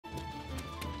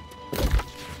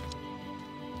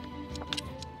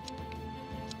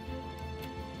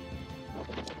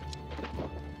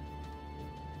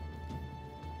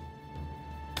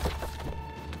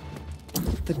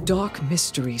The dark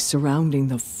mystery surrounding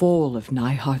the fall of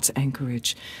Neihart's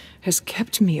anchorage has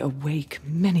kept me awake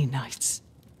many nights.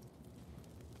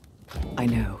 I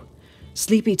know.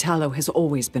 Sleepy Tallow has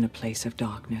always been a place of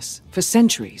darkness, for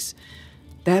centuries.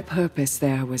 Their purpose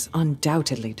there was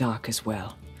undoubtedly dark as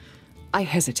well. I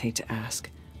hesitate to ask,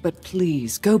 but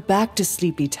please go back to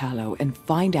Sleepy Tallow and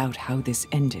find out how this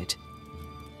ended.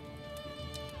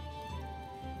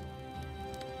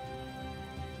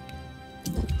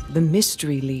 The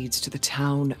mystery leads to the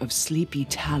town of Sleepy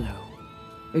Tallow.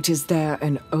 It is there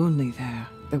and only there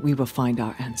that we will find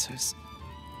our answers.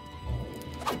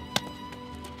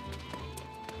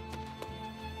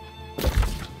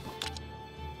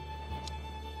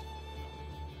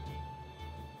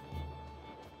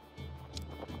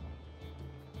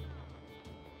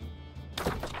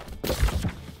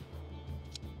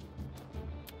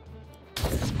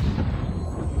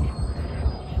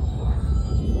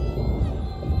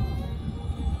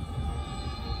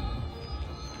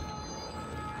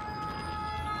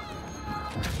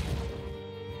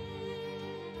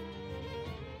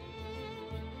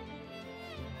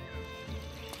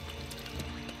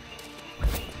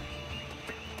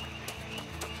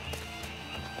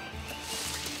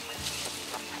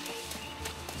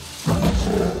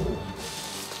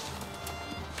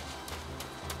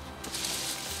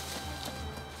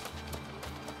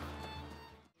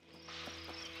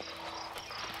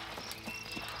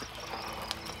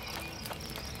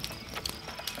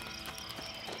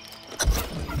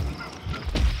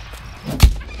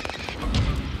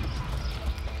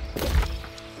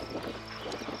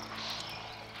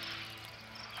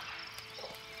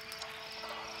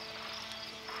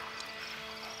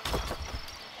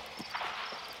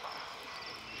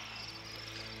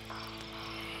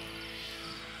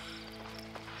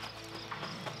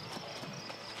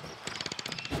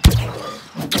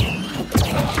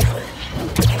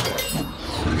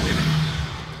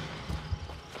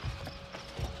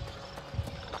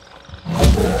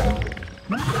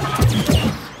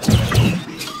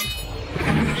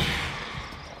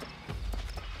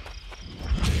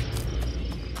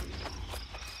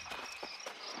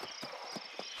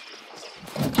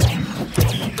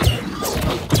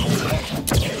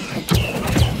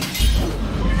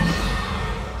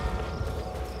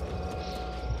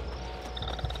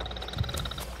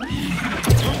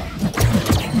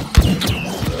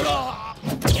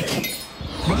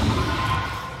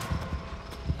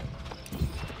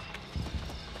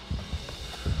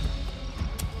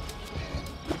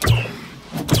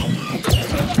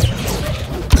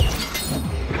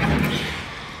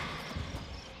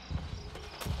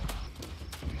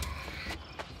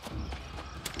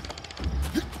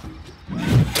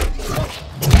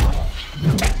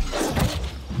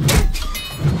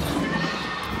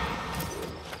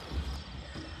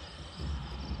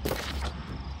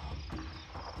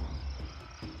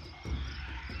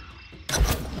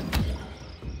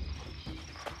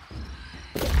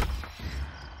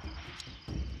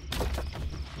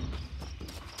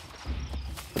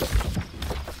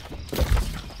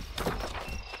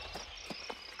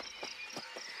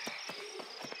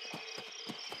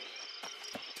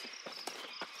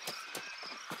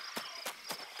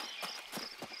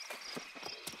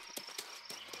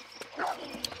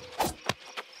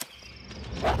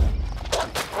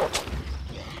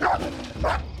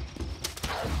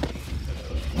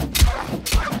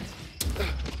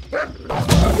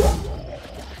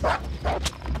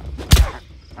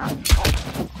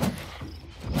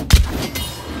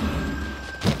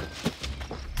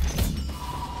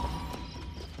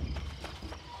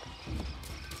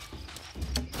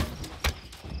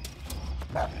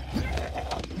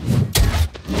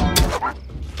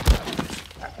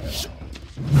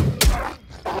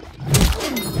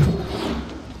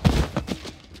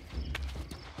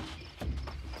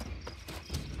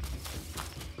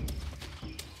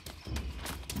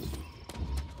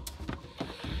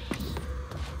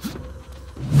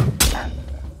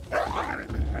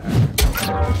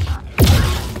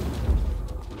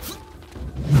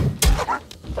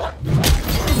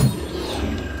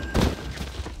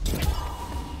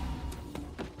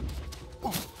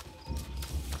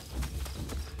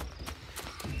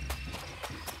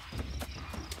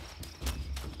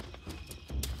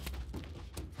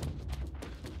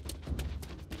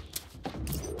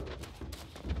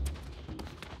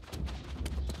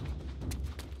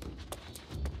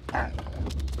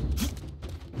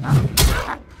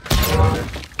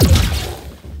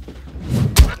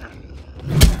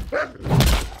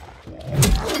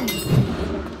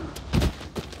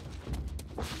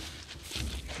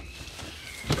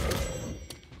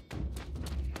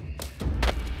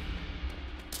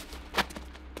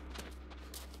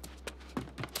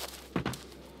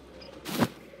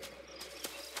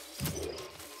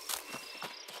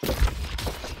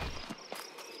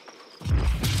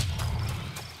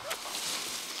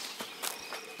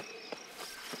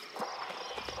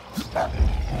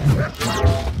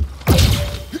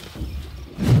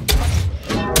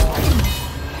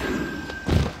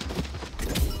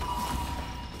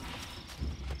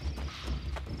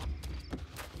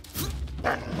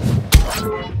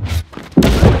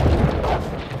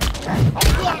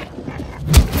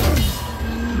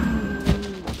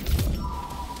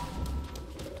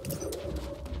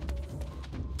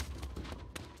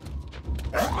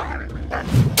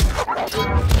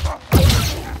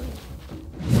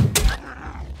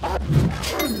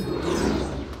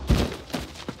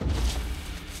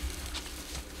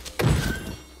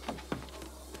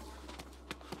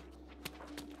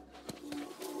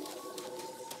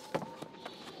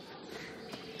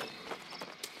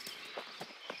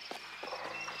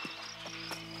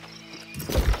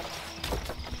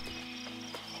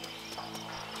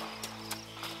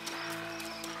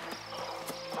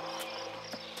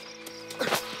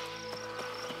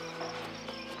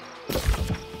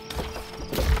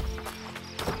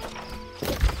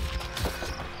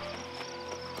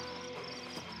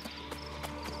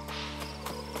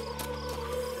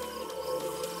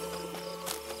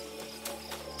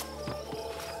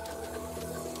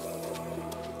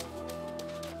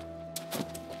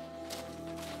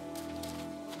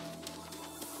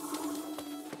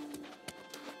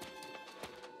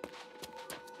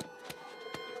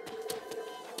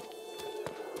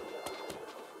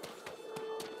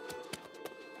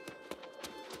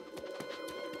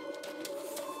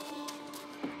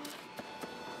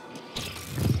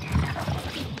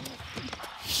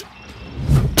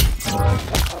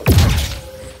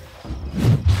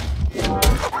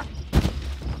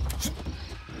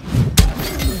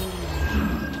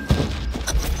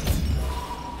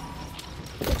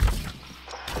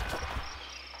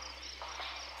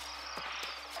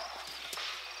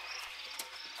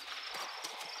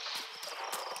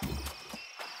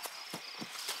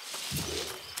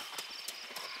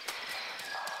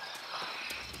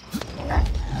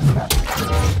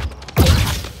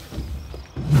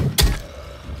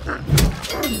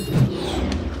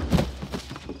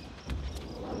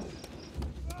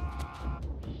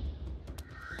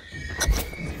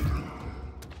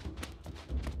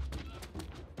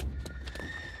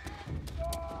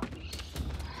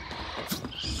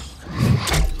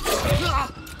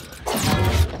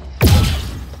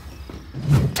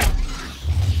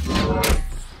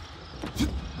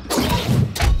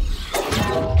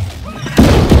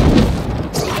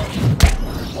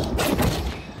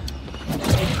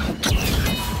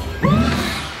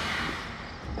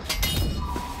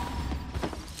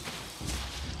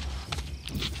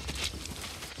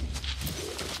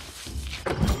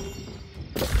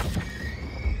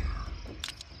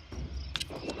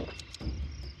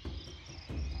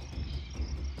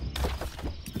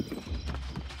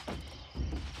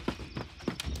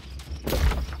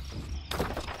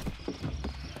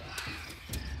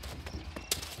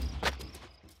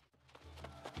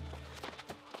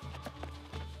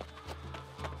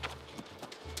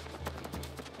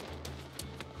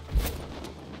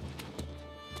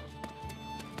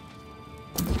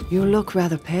 You look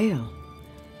rather pale.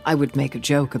 I would make a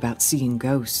joke about seeing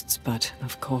ghosts, but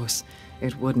of course,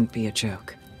 it wouldn't be a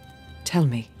joke. Tell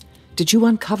me, did you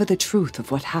uncover the truth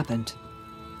of what happened?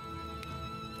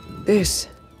 This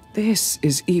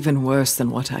is even worse than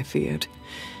what I feared.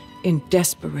 In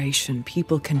desperation,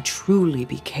 people can truly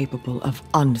be capable of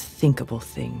unthinkable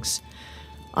things.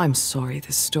 I'm sorry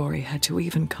this story had to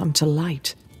even come to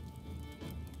light.